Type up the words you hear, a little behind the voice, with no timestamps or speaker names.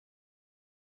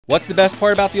What's the best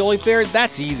part about the Oley Fair?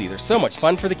 That's easy. There's so much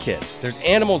fun for the kids. There's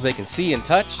animals they can see and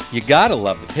touch. You gotta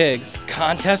love the pigs.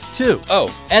 Contests too.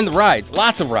 Oh, and the rides.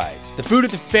 Lots of rides. The food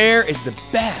at the fair is the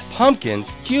best. Pumpkins,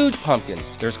 huge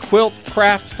pumpkins. There's quilts,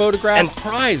 crafts, photographs, and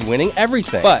prize-winning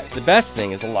everything. But the best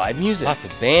thing is the live music. Lots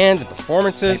of bands and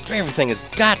performances. My favorite thing has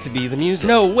got to be the music.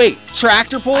 No, wait,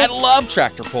 tractor pulls? I love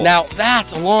tractor pulls. Now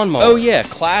that's a lawnmower. Oh yeah,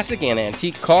 classic and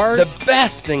antique cars. The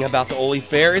best thing about the Oley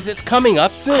Fair is it's coming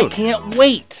up soon. I can't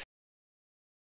wait.